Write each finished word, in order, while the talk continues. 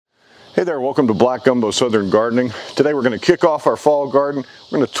Hey there, welcome to Black Gumbo Southern Gardening. Today we're going to kick off our fall garden,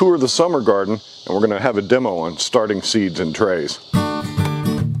 we're going to tour the summer garden, and we're going to have a demo on starting seeds in trays.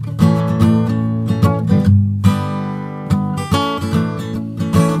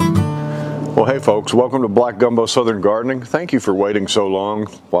 Well, hey folks, welcome to Black Gumbo Southern Gardening. Thank you for waiting so long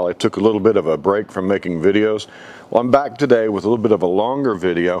while I took a little bit of a break from making videos. Well, I'm back today with a little bit of a longer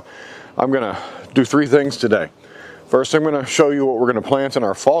video. I'm going to do three things today. First, I'm going to show you what we're going to plant in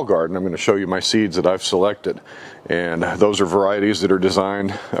our fall garden. I'm going to show you my seeds that I've selected. And those are varieties that are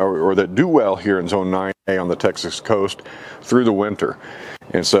designed or that do well here in Zone 9A on the Texas coast through the winter.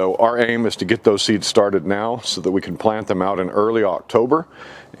 And so our aim is to get those seeds started now so that we can plant them out in early October.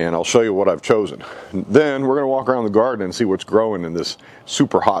 And I'll show you what I've chosen. Then we're going to walk around the garden and see what's growing in this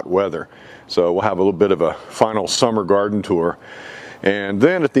super hot weather. So we'll have a little bit of a final summer garden tour. And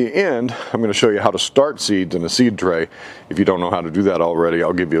then at the end, I'm going to show you how to start seeds in a seed tray. If you don't know how to do that already,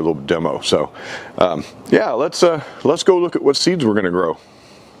 I'll give you a little demo. So yeah, let's go look at what seeds we're going to grow.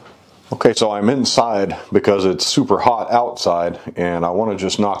 Okay, so I'm inside because it's super hot outside, and I want to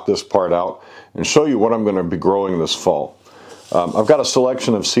just knock this part out and show you what I'm going to be growing this fall. I've got a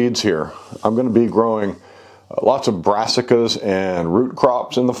selection of seeds here. I'm going to be growing lots of brassicas and root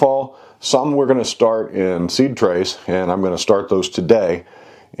crops in the fall. Some we're going to start in seed trays, and I'm going to start those today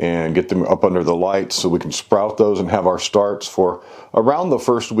and get them up under the lights so we can sprout those and have our starts for around the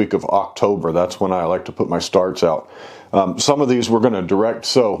first week of October. That's when I like to put my starts out. Some of these we're going to direct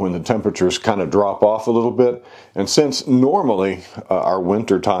sow when the temperatures kind of drop off a little bit. And since normally our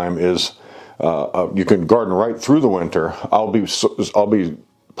winter time is, you can garden right through the winter, I'll be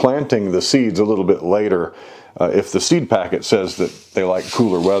planting the seeds a little bit later if the seed packet says that they like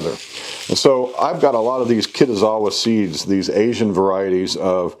cooler weather. And so I've got a lot of these Kitazawa seeds, these Asian varieties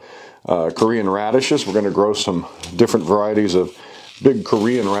of Korean radishes. We're going to grow some different varieties of big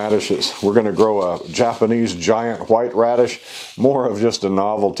Korean radishes. We're going to grow a Japanese giant white radish, more of just a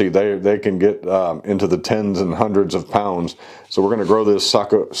novelty. They can get into the tens and hundreds of pounds. So we're going to grow this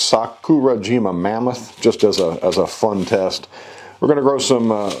Sakurajima mammoth just as a fun test. We're going to grow some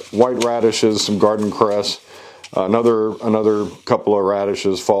white radishes, some garden cress, another couple of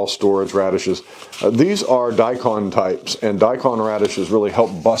radishes, fall storage radishes. These are daikon types, and daikon radishes really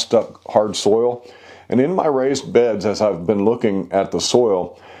help bust up hard soil. And in my raised beds, as I've been looking at the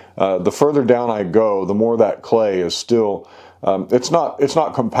soil, the further down I go, the more that clay is still, it's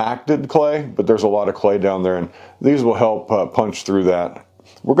not compacted clay, but there's a lot of clay down there, and these will help punch through that.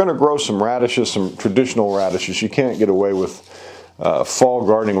 We're going to grow some radishes, some traditional radishes. You can't get away with fall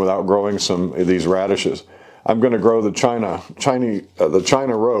gardening without growing some of these radishes. I'm going to grow the China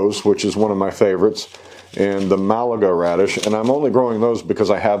rose, which is one of my favorites, and the Malaga radish, and I'm only growing those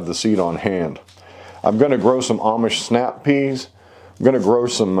because I have the seed on hand. I'm going to grow some Amish snap peas. I'm going to grow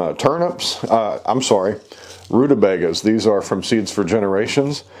some turnips. Rutabagas. These are from Seeds for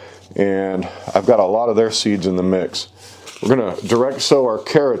Generations, and I've got a lot of their seeds in the mix. We're going to direct sow our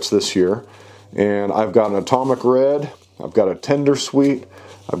carrots this year, and I've got an atomic red. I've got a tender sweet,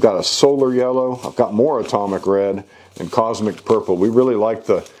 I've got a solar yellow, I've got more atomic red and cosmic purple. We really like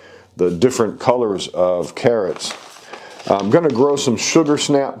the different colors of carrots. I'm going to grow some sugar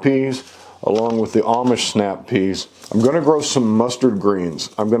snap peas along with the Amish snap peas. I'm going to grow some mustard greens.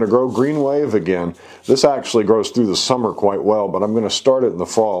 I'm going to grow green wave again. This actually grows through the summer quite well, but I'm going to start it in the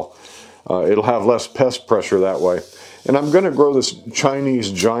fall. It'll have less pest pressure that way. And I'm going to grow this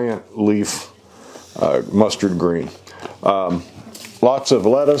Chinese giant leaf mustard green. Lots of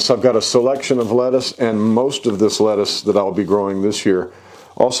lettuce. I've got a selection of lettuce, and most of this lettuce that I'll be growing this year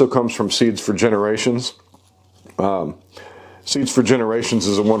also comes from Seeds for Generations. Seeds for Generations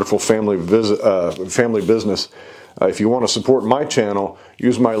is a wonderful family business. If you want to support my channel,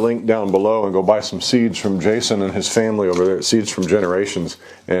 use my link down below and go buy some seeds from Jason and his family over there at Seeds from Generations,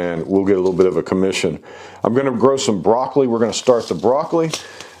 and we'll get a little bit of a commission. I'm going to grow some broccoli. We're going to start the broccoli.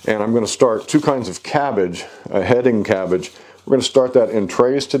 And I'm going to start two kinds of cabbage, a heading cabbage. We're going to start that in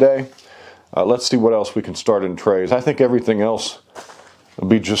trays today. Let's see what else we can start in trays. I think everything else will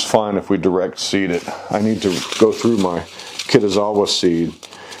be just fine if we direct seed it. I need to go through my Kitazawa seed.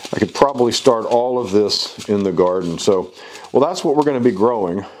 I could probably start all of this in the garden. So, well, that's what we're going to be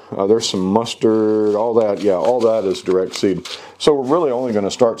growing. There's some mustard, all that. Yeah, all that is direct seed. So we're really only going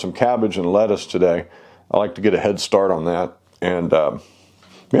to start some cabbage and lettuce today. I like to get a head start on that. And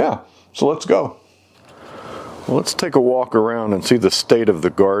yeah, so let's go. Well, let's take a walk around and see the state of the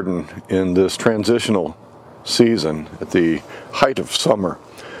garden in this transitional season at the height of summer.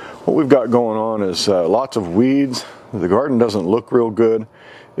 What we've got going on is lots of weeds. The garden doesn't look real good.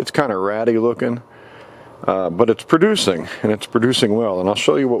 It's kind of ratty looking. but it's producing, and it's producing well. And I'll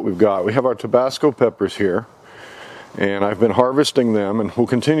show you what we've got. We have our Tabasco peppers here, and I've been harvesting them, and we'll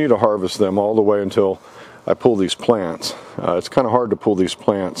continue to harvest them all the way until I pull these plants. It's kind of hard to pull these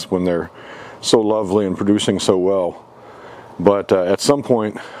plants when they're so lovely and producing so well, but at some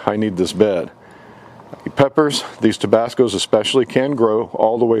point I need this bed. Peppers, these Tabascos especially, can grow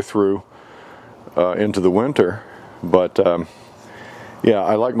all the way through into the winter, but yeah,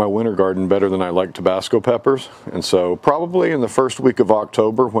 I like my winter garden better than I like Tabasco peppers, and so probably in the first week of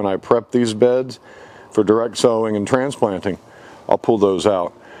October, when I prep these beds for direct sowing and transplanting, I'll pull those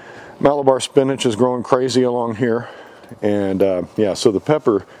out. Malabar spinach is growing crazy along here, and yeah, so the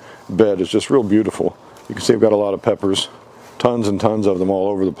pepper bed is just real beautiful. You can see I've got a lot of peppers, tons and tons of them all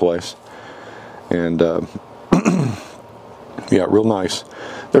over the place, and yeah, real nice.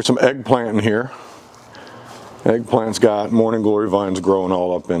 There's some eggplant in here. Eggplant's got morning glory vines growing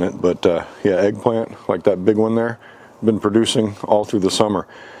all up in it, but yeah, eggplant, like that big one there, been producing all through the summer.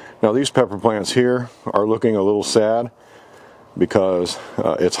 Now these pepper plants here are looking a little sad because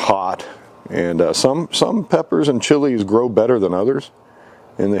it's hot, and some peppers and chilies grow better than others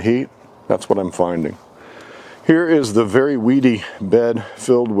in the heat. That's what I'm finding. Here is the very weedy bed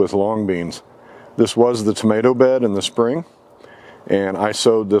filled with long beans. This was the tomato bed in the spring, and I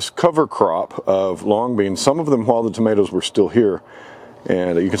sowed this cover crop of long beans, some of them while the tomatoes were still here,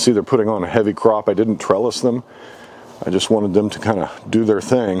 and you can see they're putting on a heavy crop. I didn't trellis them. I just wanted them to kind of do their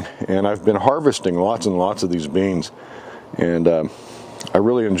thing, and I've been harvesting lots and lots of these beans, and I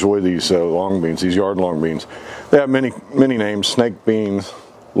really enjoy these long beans, these yard long beans. They have many names: snake beans,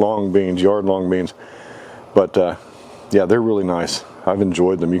 long beans, yard long beans, but yeah, they're really nice. I've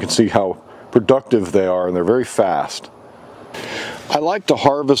enjoyed them. You can see how productive they are, and they're very fast. I like to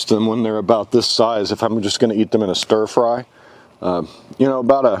harvest them when they're about this size if I'm just going to eat them in a stir fry. You know,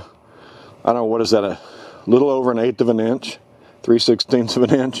 about I don't know, what is that, a little over 1/8 of an inch, 3/16 of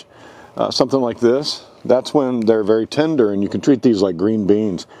an inch, something like this. That's when they're very tender, and you can treat these like green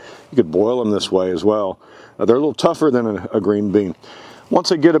beans. You could boil them this way as well. They're a little tougher than a green bean. Once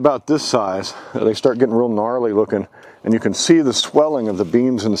they get about this size, they start getting real gnarly looking, and you can see the swelling of the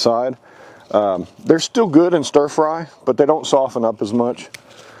beans inside. They're still good in stir fry, but they don't soften up as much.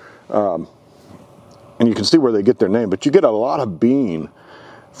 And you can see where they get their name, but you get a lot of bean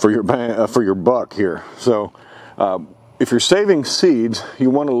for your buck here. So if you're saving seeds,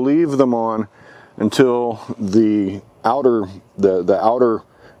 you want to leave them on until the outer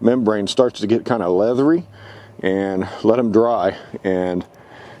membrane starts to get kind of leathery, and let them dry, and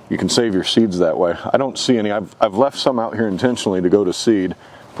you can save your seeds that way. I don't see any. I've left some out here intentionally to go to seed,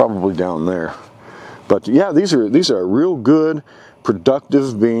 probably down there. But yeah, these are a real good,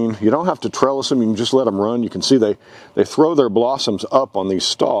 productive bean. You don't have to trellis them. You can just let them run. You can see they throw their blossoms up on these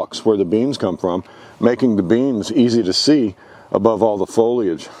stalks where the beans come from, making the beans easy to see above all the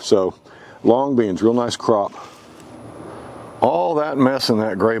foliage. So long beans, real nice crop. All that mess in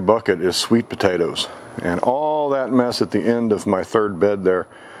that gray bucket is sweet potatoes, and all that mess at the end of my third bed there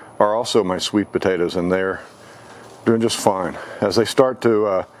are also my sweet potatoes, and they're doing just fine. As they start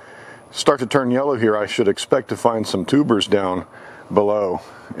to turn yellow here, I should expect to find some tubers down below,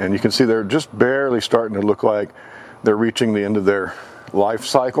 and you can see they're just barely starting to look like they're reaching the end of their life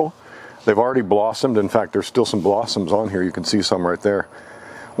cycle. They've already blossomed. In fact, there's still some blossoms on here. You can see some right there.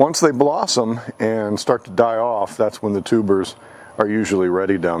 Once they blossom and start to die off, that's when the tubers are usually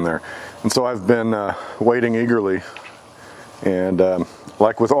ready down there. And so I've been waiting eagerly, and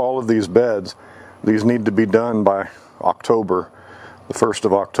like with all of these beds, these need to be done by October, the 1st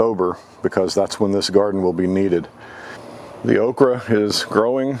of October, because that's when this garden will be needed. The okra is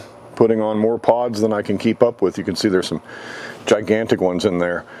growing, putting on more pods than I can keep up with. You can see there's some gigantic ones in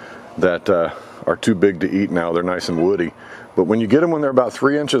there that are too big to eat now. They're nice and woody. But when you get them when they're about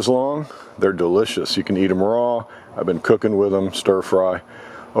 3 inches long, they're delicious. You can eat them raw. I've been cooking with them, stir fry.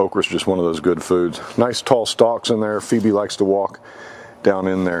 Okra's just one of those good foods. Nice tall stalks in there. Phoebe likes to walk down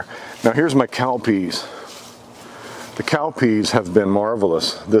in there. Now here's my cowpeas. The cowpeas have been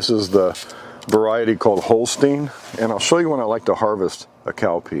marvelous. This is the variety called Holstein, and I'll show you when I like to harvest a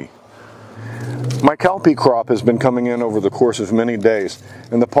cowpea. My cowpea crop has been coming in over the course of many days,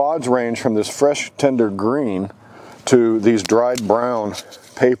 and the pods range from this fresh, tender green to these dried brown,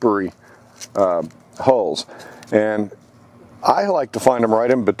 papery hulls. And I like to find them right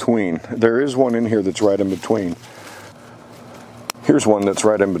in between. There is one in here that's right in between. Here's one that's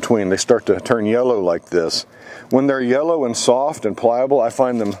right in between. They start to turn yellow like this. When they're yellow and soft and pliable, I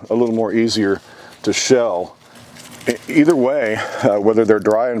find them a little more easier to shell. Either way, whether they're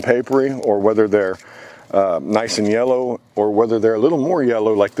dry and papery, or whether they're nice and yellow, or whether they're a little more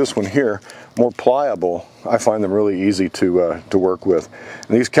yellow like this one here, more pliable, I find them really easy to work with.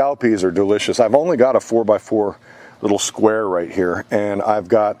 And these cowpeas are delicious. I've only got a 4x4 little square right here, and I've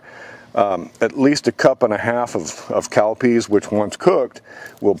got at least a cup and a half of cowpeas, which once cooked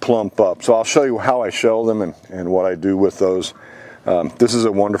will plump up. So I'll show you how I shell them and what I do with those. This is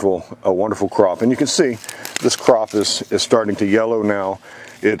a wonderful crop, and you can see this crop is starting to yellow now.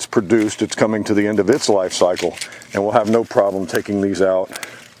 It's produced, it's coming to the end of its life cycle, and we'll have no problem taking these out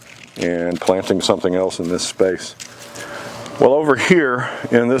and planting something else in this space. Well, over here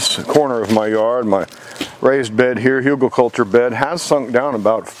in this corner of my yard, my raised bed here, hugelkultur bed, has sunk down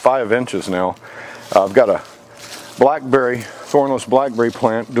about 5 inches now. I've got a thornless blackberry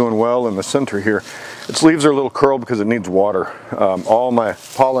plant doing well in the center here. Its leaves are a little curled because it needs water. All my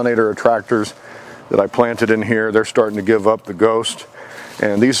pollinator attractors that I planted in here, they're starting to give up the ghost.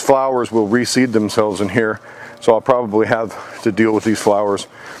 And these flowers will reseed themselves in here, so I'll probably have to deal with these flowers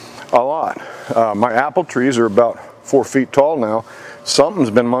a lot. My apple trees are about 4 feet tall now. Something's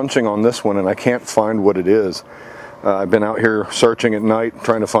been munching on this one, and I can't find what it is. I've been out here searching at night,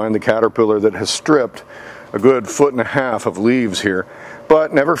 trying to find the caterpillar that has stripped a good 1.5 feet of leaves here.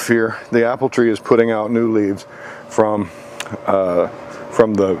 But never fear, the apple tree is putting out new leaves from the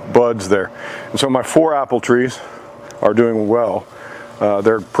buds there. And so my 4 apple trees are doing well.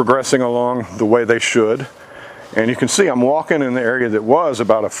 They're progressing along the way they should. And you can see I'm walking in the area that was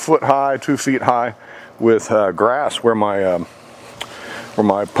about 1 foot high, 2 feet high, with grass where my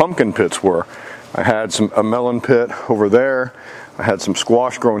pumpkin pits were. I had a melon pit over there. I had some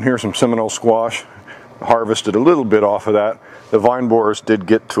squash growing here, some Seminole squash. Harvested a little bit off of that. The vine borers did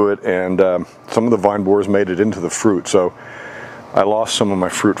get to it, and some of the vine borers made it into the fruit, so I lost some of my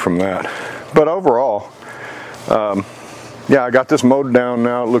fruit from that. But overall, yeah, I got this mowed down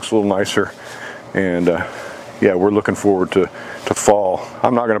now. It looks a little nicer, and yeah, we're looking forward to fall.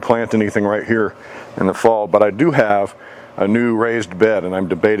 I'm not going to plant anything right here in the fall, but I do have a new raised bed, and I'm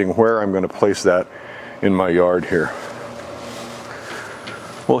debating where I'm going to place that in my yard here.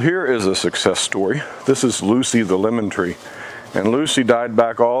 Well, here is a success story. This is Lucy the lemon tree, and Lucy died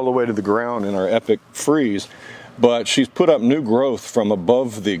back all the way to the ground in our epic freeze, but she's put up new growth from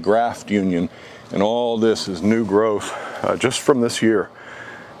above the graft union, and all this is new growth just from this year,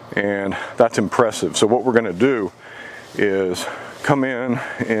 and that's impressive. So what we're going to do is come in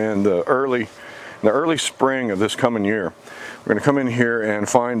the early spring of this coming year. We're going to come in here and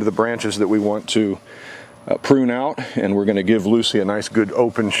find the branches that we want to prune out, and we're going to give Lucy a nice good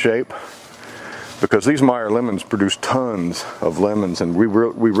open shape, because these Meyer lemons produce tons of lemons, and we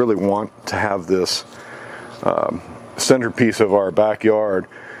really want to have this centerpiece of our backyard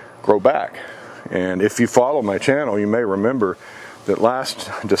grow back. And if you follow my channel, you may remember that last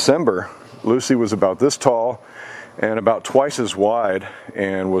December Lucy was about this tall and about twice as wide,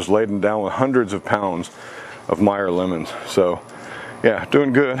 and was laden down with hundreds of pounds of Meyer lemons. So yeah,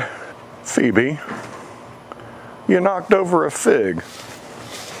 doing good. Phoebe, you knocked over a fig.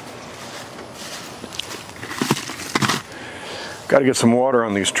 Got to get some water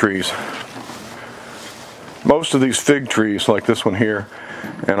on these trees. Most of these fig trees, like this one here,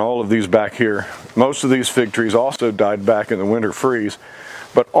 and all of these back here, most of these fig trees also died back in the winter freeze,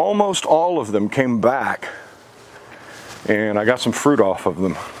 but almost all of them came back, and I got some fruit off of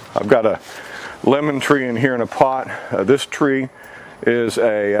them. I've got a lemon tree in here in a pot. This tree is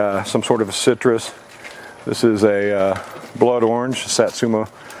some sort of a citrus. This is a blood orange, Satsuma,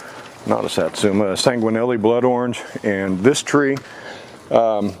 not a Satsuma, a Sanguinelli blood orange. And this tree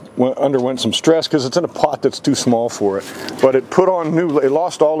underwent some stress because it's in a pot that's too small for it. But it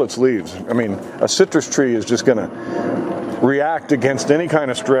lost all its leaves. I mean, a citrus tree is just going to react against any kind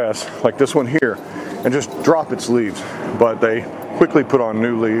of stress, like this one here, and just drop its leaves. But they quickly put on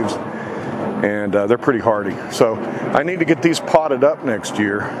new leaves, and they're pretty hardy. So I need to get these potted up next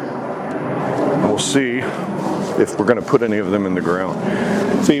year. We'll see if we're going to put any of them in the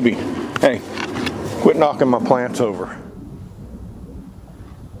ground. Phoebe, hey, quit knocking my plants over.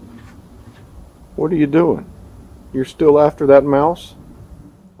 What are you doing? You're still after that mouse?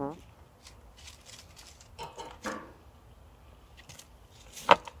 Huh?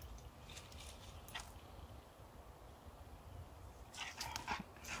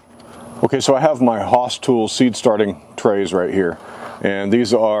 Okay, so I have my Haas Tools seed starting trays right here. And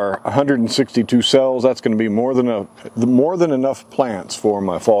these are 162 cells. That's going to be more than enough plants for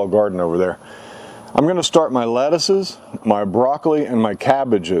my fall garden over there. I'm going to start my lettuces, my broccoli, and my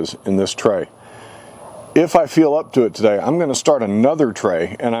cabbages in this tray. If I feel up to it today, I'm going to start another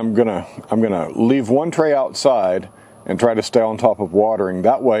tray, and I'm going to leave one tray outside and try to stay on top of watering.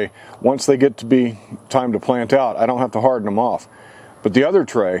 That way, once they get to be time to plant out, I don't have to harden them off. But the other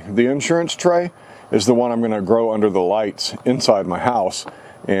tray, the insurance tray, is the one I'm going to grow under the lights inside my house.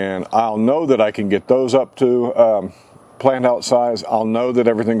 And I'll know that I can get those up to plant out size. I'll know that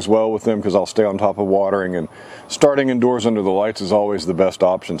everything's well with them because I'll stay on top of watering, and starting indoors under the lights is always the best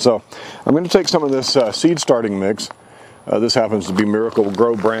option. So I'm going to take some of this seed starting mix. This happens to be Miracle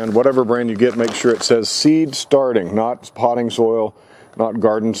Grow brand. Whatever brand you get, make sure it says seed starting, not potting soil, not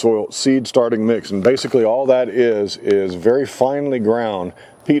garden soil, seed starting mix. And basically all that is very finely ground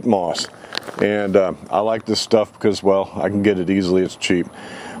peat moss. And I like this stuff because, well, I can get it easily. It's cheap.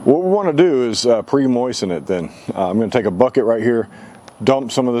 What we want to do is pre-moisten it then. I'm going to take a bucket right here,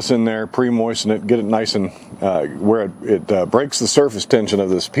 dump some of this in there, pre-moisten it, get it nice and where it breaks the surface tension of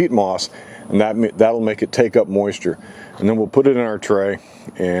this peat moss, and that'll make it take up moisture. And then we'll put it in our tray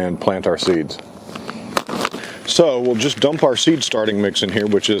and plant our seeds. So we'll just dump our seed starting mix in here,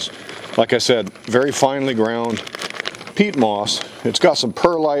 which is, like I said, very finely ground peat moss. It's got some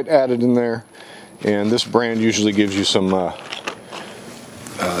perlite added in there, and this brand usually gives you some a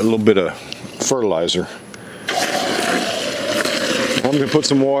little bit of fertilizer. I'm going to put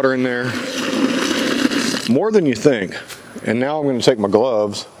some water in there, more than you think. And now I'm going to take my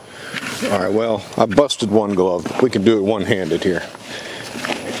gloves. All right, well, I busted one glove. We can do it one-handed here.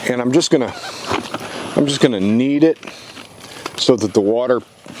 And I'm just going to knead it so that the water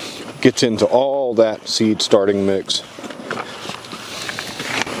gets into all that seed starting mix.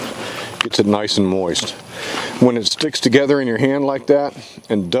 Gets it nice and moist. When it sticks together in your hand like that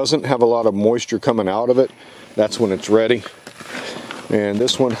and doesn't have a lot of moisture coming out of it, that's when it's ready. And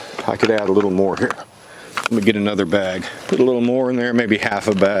this one, I could add a little more here. Let me get another bag. Put a little more in there, maybe half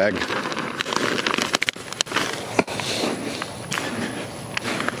a bag.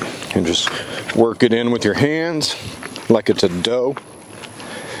 And just work it in with your hands like it's a dough.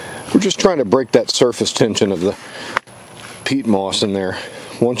 We're just trying to break that surface tension of the peat moss in there.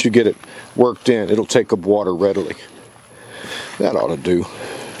 Once you get it worked in, it'll take up water readily. That ought to do.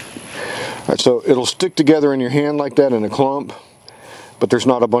 All right, so it'll stick together in your hand like that in a clump, but there's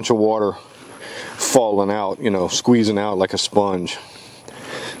not a bunch of water falling out, squeezing out like a sponge.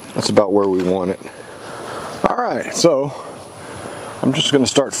 That's about where we want it. All right, so I'm just going to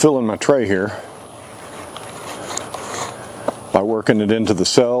start filling my tray here by working it into the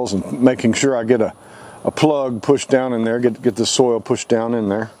cells and making sure I get a plug pushed down in there, get the soil pushed down in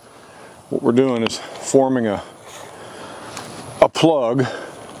there. What we're doing is forming a plug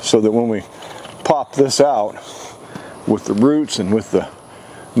so that when we pop this out with the roots and with the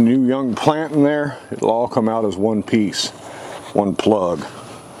new young plant in there, it'll all come out as one piece, one plug.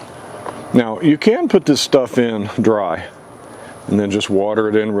 Now, you can put this stuff in dry and then just water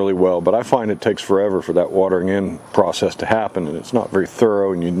it in really well, but I find it takes forever for that watering in process to happen, and it's not very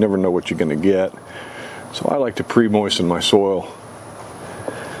thorough, and you never know what you're going to get. So I like to pre-moisten my soil,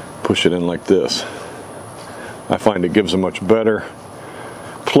 push it in like this. I find it gives a much better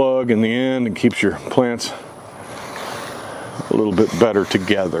plug in the end and keeps your plants a little bit better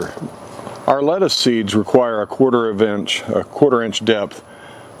together. Our lettuce seeds require a quarter inch depth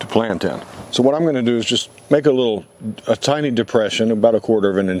to plant in. So what I'm going to do is just make a tiny depression about a quarter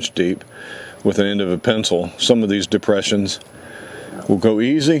of an inch deep with an end of a pencil. Some of these depressions will go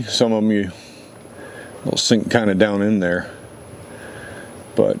easy, some of them will sink kind of down in there.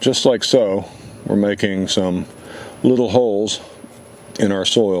 But just like so, we're making some little holes in our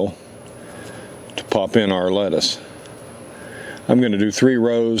soil to pop in our lettuce. I'm going to do 3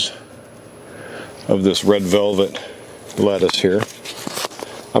 rows of this red velvet lettuce here.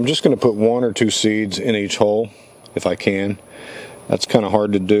 I'm just going to put 1 or 2 seeds in each hole if I can. That's kind of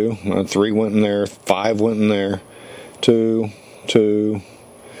hard to do. 3 went in there, 5 went in there, 2.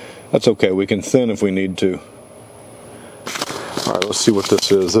 That's okay, we can thin if we need to. Alright, let's see what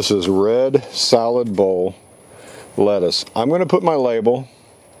this is. This is red salad bowl lettuce. I'm going to put my label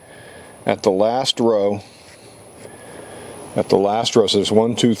at the last row. So there's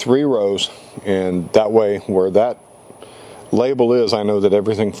 1, 2, 3 rows, and that way where that label is, I know that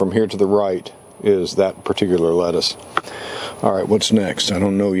everything from here to the right is that particular lettuce. Alright, what's next? I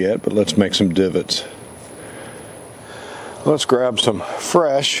don't know yet, but let's make some divots. Let's grab some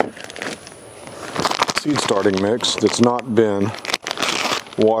fresh seed starting mix that's not been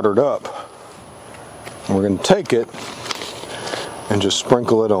watered up. And we're going to take it and just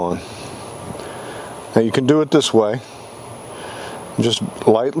sprinkle it on. Now you can do it this way. Just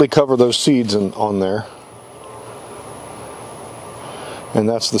lightly cover those seeds on there. And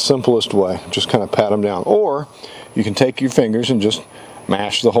that's the simplest way. Just kind of pat them down. Or you can take your fingers and just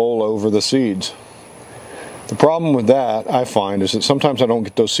mash the hole over the seeds. The problem with that, I find, is that sometimes I don't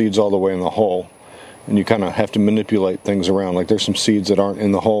get those seeds all the way in the hole. and you kind of have to manipulate things around. Like there's some seeds that aren't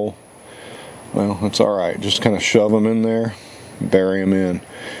in the hole. Well, that's all right. Just kind of shove them in there, bury them in.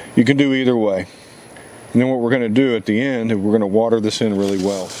 You can do either way. And then what we're going to do at the end is we're going to water this in really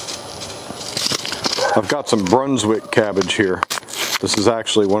well. I've got some Brunswick cabbage here. This is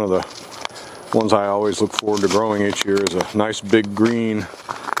actually one of the ones I always look forward to growing each year. Is a nice big green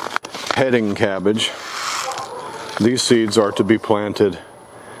heading cabbage. These seeds are to be planted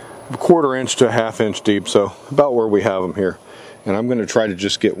a 1/4 inch to a 1/2 inch deep, so about where we have them here. And I'm going to try to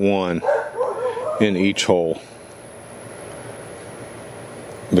just get one in each hole,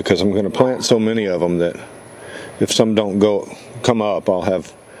 because I'm going to plant so many of them that if some don't come up, I'll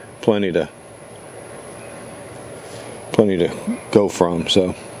have plenty to go from.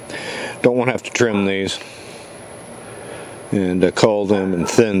 So don't want to have to trim these and cull them and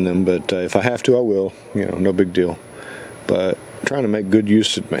thin them, but if I have to, I will. You know, no big deal. But I'm trying to make good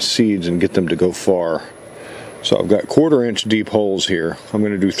use of my seeds and get them to go far. So I've got 1/4 inch deep holes here. I'm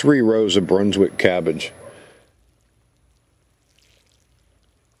going to do 3 rows of Brunswick cabbage.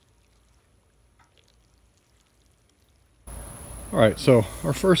 Alright, so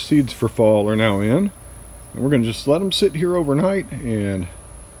our first seeds for fall are now in. And we're going to just let them sit here overnight and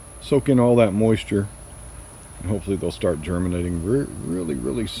soak in all that moisture. And hopefully they'll start germinating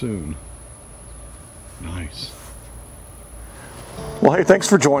really soon. Nice. Well, hey, thanks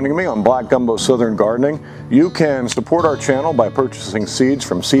for joining me on Black Gumbo Southern Gardening. You can support our channel by purchasing seeds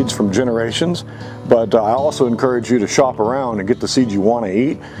from Generations, but I also encourage you to shop around and get the seeds you want to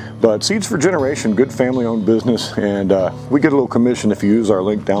eat. But Seeds for Generation, good family-owned business, and we get a little commission if you use our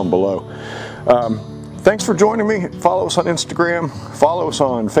link down below. Thanks for joining me. Follow us on Instagram, follow us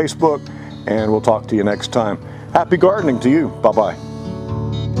on Facebook, and we'll talk to you next time. Happy gardening to you. Bye-bye.